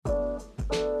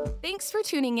Thanks for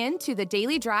tuning in to the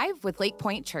Daily Drive with Lake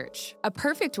Point Church, a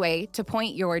perfect way to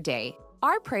point your day.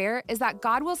 Our prayer is that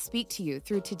God will speak to you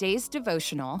through today's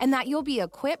devotional and that you'll be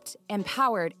equipped,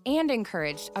 empowered, and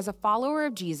encouraged as a follower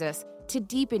of Jesus to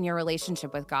deepen your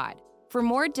relationship with God. For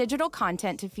more digital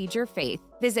content to feed your faith,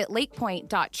 visit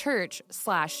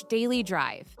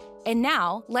lakepoint.church/dailydrive. And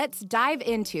now, let's dive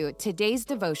into today's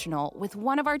devotional with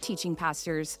one of our teaching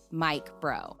pastors, Mike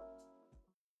Breaux.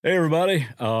 Hey, everybody.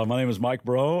 My name is Mike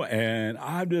Breaux, and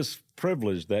I'm just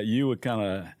privileged that you would kind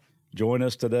of join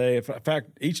us today. In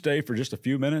fact, each day for just a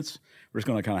few minutes, we're just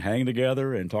going to kind of hang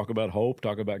together and talk about hope,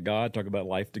 talk about God, talk about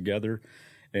life together.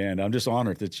 And I'm just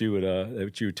honored that you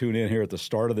would tune in here at the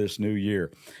start of this new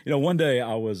year. You know, one day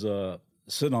I was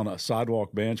sitting on a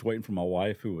sidewalk bench waiting for my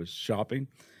wife who was shopping.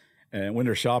 And when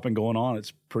there's shopping going on,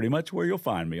 it's pretty much where you'll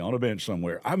find me, on a bench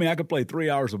somewhere. I mean, I could play 3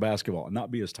 hours of basketball and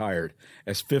not be as tired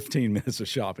as 15 minutes of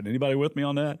shopping. Anybody with me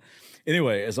on that?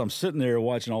 Anyway, as I'm sitting there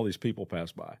watching all these people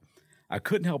pass by, I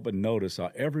couldn't help but notice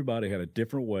how everybody had a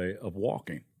different way of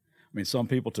walking. I mean, some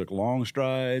people took long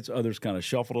strides, others kind of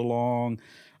shuffled along.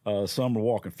 Some were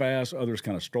walking fast, others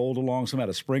kind of strolled along. Some had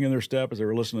a spring in their step as they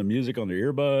were listening to music on their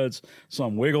earbuds.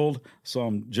 Some wiggled,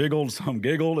 some jiggled, some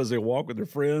giggled as they walked with their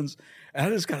friends. And I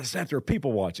just kind of sat there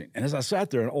people watching. And as I sat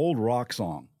there, an old rock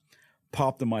song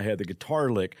popped in my head, the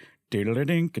guitar lick. I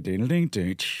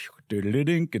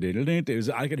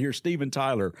could hear Steven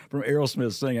Tyler from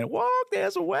Aerosmith singing, "Walk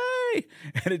This Way."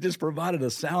 And it just provided a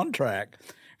soundtrack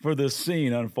for this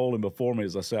scene unfolding before me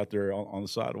as I sat there on the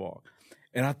sidewalk.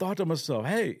 And I thought to myself,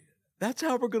 hey, that's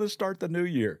how we're going to start the new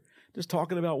year, just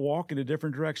talking about walking in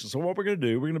different directions. So what we're going to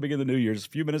do, we're going to begin the new year just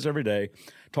a few minutes every day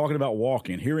talking about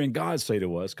walking, hearing God say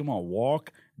to us, come on,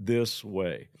 walk this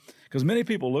way. Because many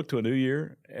people look to a new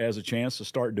year as a chance to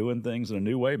start doing things in a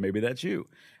new way. Maybe that's you.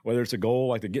 Whether it's a goal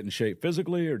like to get in shape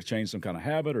physically or to change some kind of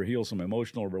habit or heal some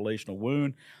emotional or relational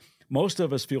wound, most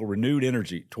of us feel renewed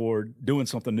energy toward doing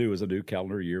something new as a new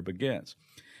calendar year begins.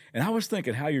 And I was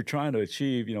thinking how you're trying to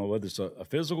achieve, you know, whether it's a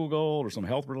physical goal or some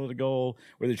health-related goal,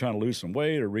 whether you're trying to lose some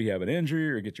weight or rehab an injury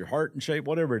or get your heart in shape,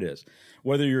 whatever it is.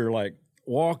 Whether you're like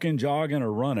walking, jogging,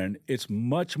 or running, it's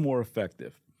much more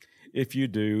effective if you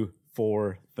do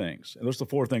 4 things. And those are the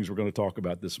 4 things we're going to talk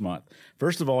about this month.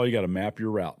 First of all, you got to map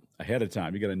your route ahead of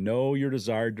time. You got to know your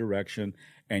desired direction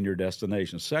and your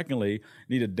destination. Secondly,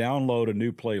 you need to download a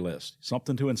new playlist,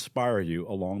 something to inspire you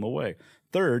along the way.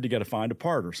 Third, you got to find a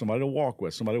partner, somebody to walk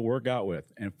with, somebody to work out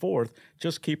with. And fourth,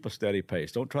 just keep a steady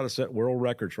pace. Don't try to set world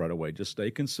records right away. Just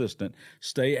stay consistent,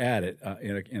 stay at it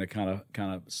in a kind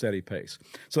of steady pace.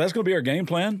 So that's going to be our game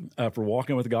plan for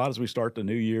walking with God as we start the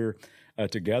new year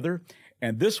together.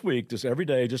 And this week, just every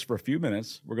day, just for a few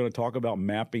minutes, we're going to talk about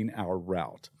mapping our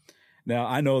route. Now,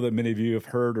 I know that many of you have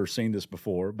heard or seen this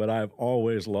before, but I've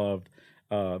always loved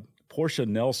Portia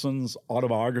Nelson's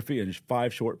autobiography in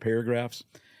 5 short paragraphs.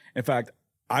 In fact,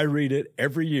 I read it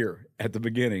every year at the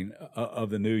beginning of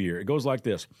the new year. It goes like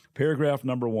this. Paragraph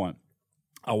number 1.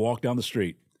 I walk down the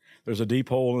street. There's a deep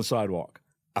hole in the sidewalk.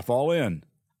 I fall in.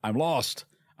 I'm lost.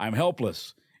 I'm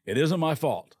helpless. It isn't my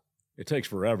fault. It takes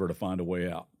forever to find a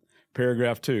way out.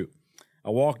 Paragraph 2. I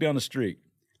walk down the street.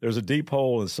 There's a deep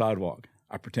hole in the sidewalk.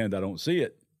 I pretend I don't see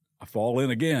it. I fall in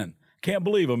again. Can't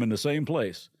believe I'm in the same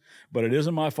place. But it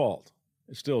isn't my fault.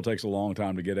 It still takes a long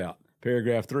time to get out.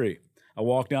 Paragraph 3. I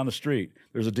walk down the street.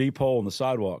 There's a deep hole in the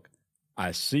sidewalk.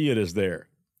 I see it is there.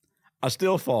 I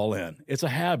still fall in. It's a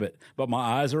habit, but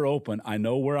my eyes are open. I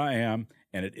know where I am,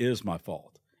 and it is my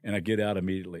fault. And I get out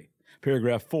immediately.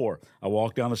 Paragraph 4. I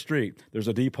walk down the street. There's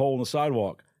a deep hole in the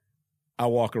sidewalk. I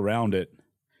walk around it.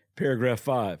 Paragraph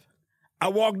 5. I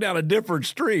walk down a different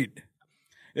street.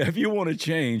 If you want to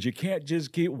change, you can't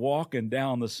just keep walking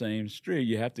down the same street.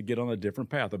 You have to get on a different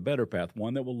path, a better path,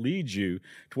 one that will lead you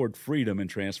toward freedom and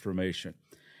transformation.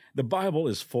 The Bible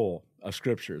is full of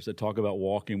scriptures that talk about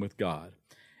walking with God.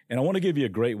 And I want to give you a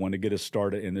great one to get us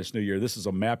started in this new year. This is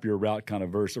a map your route kind of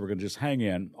verse that we're going to just hang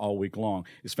in all week long.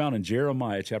 It's found in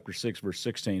Jeremiah chapter 6, verse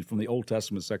 16 from the Old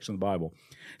Testament section of the Bible.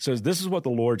 It says, this is what the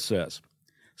Lord says.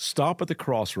 Stop at the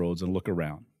crossroads and look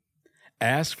around.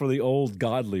 Ask for the old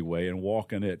godly way and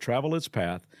walk in it. Travel its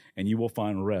path, and you will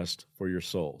find rest for your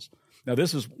souls. Now,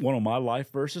 this is one of my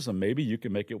life verses, and maybe you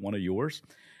can make it one of yours.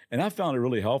 And I found it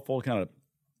really helpful, kind of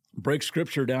break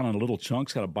Scripture down in little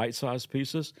chunks, kind of bite-sized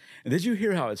pieces. And did you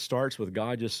hear how it starts with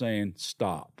God just saying,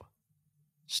 stop?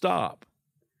 Stop.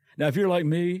 Now, if you're like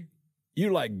me,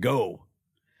 you like go.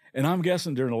 And I'm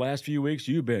guessing during the last few weeks,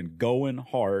 you've been going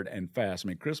hard and fast. I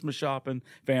mean, Christmas shopping,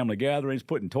 family gatherings,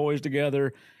 putting toys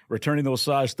together, returning those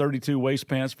size 32 waist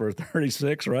pants for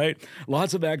 36, right?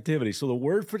 Lots of activity. So the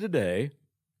word for today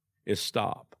is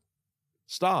stop.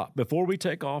 Stop. Before we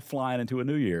take off flying into a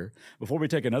new year, before we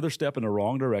take another step in the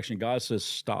wrong direction, God says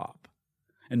stop.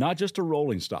 And not just a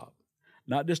rolling stop,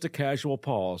 not just a casual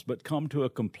pause, but come to a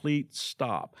complete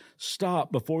stop.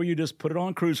 Stop before you just put it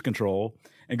on cruise control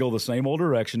and go the same old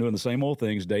direction, doing the same old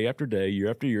things day after day, year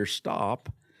after year. Stop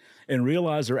and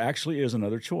realize there actually is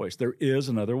another choice. There is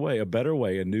another way, a better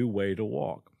way, a new way to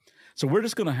walk. So we're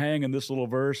just going to hang in this little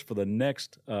verse for the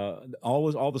next,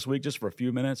 all this week, just for a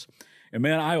few minutes. And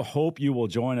man, I hope you will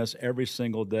join us every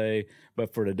single day.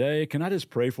 But for today, can I just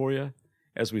pray for you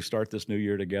as we start this new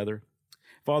year together?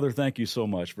 Father, thank you so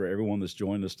much for everyone that's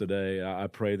joined us today. I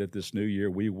pray that this new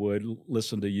year we would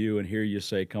listen to you and hear you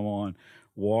say, come on,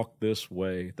 walk this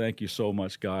way. Thank you so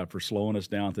much, God, for slowing us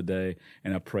down today.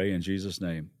 And I pray in Jesus'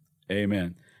 name,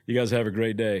 amen. You guys have a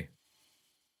great day.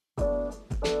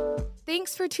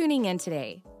 Thanks for tuning in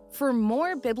today. For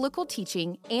more biblical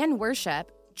teaching and worship,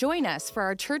 join us for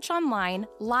our Church Online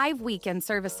live weekend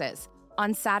services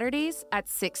on Saturdays at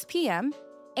 6 p.m.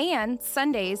 and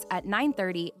Sundays at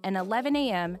 9:30 and 11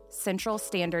 a.m. Central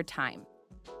Standard Time.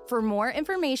 For more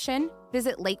information,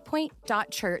 visit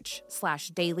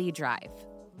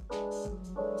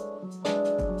lakepoint.church/dailydrive.